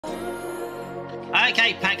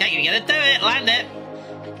Okay, Pancake, you're gonna do it. Land it.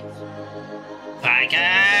 Pancake!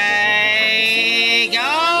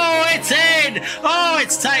 Oh, it's in! Oh,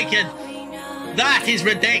 it's taken. That is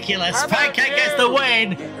ridiculous. Pancake gets the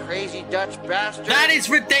win. Crazy Dutch bastard. That is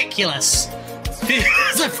ridiculous.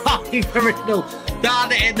 It's a fucking original.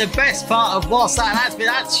 Done it in the best part of what's that?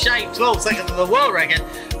 That's shaped 12 seconds of the world record.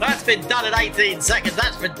 That's been done in 18 seconds.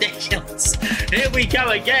 That's ridiculous. Here we go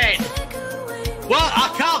again. Well, I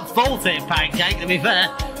can't fault it, Pancake, to be fair.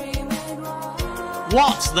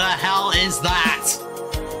 What the hell is that?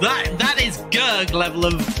 That is Gurg level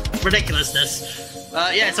of ridiculousness.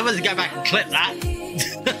 Yeah, someone's going to go back and clip that.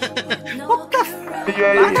 What the f***?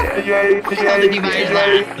 How did you manage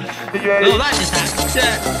that? Oh, that just happened.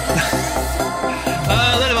 Yeah.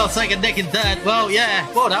 Little second, Nick in third. Well, yeah,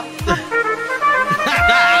 well done.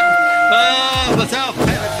 Myself,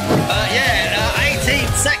 yeah, 18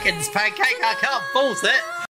 seconds, Pancake. I can't fault it.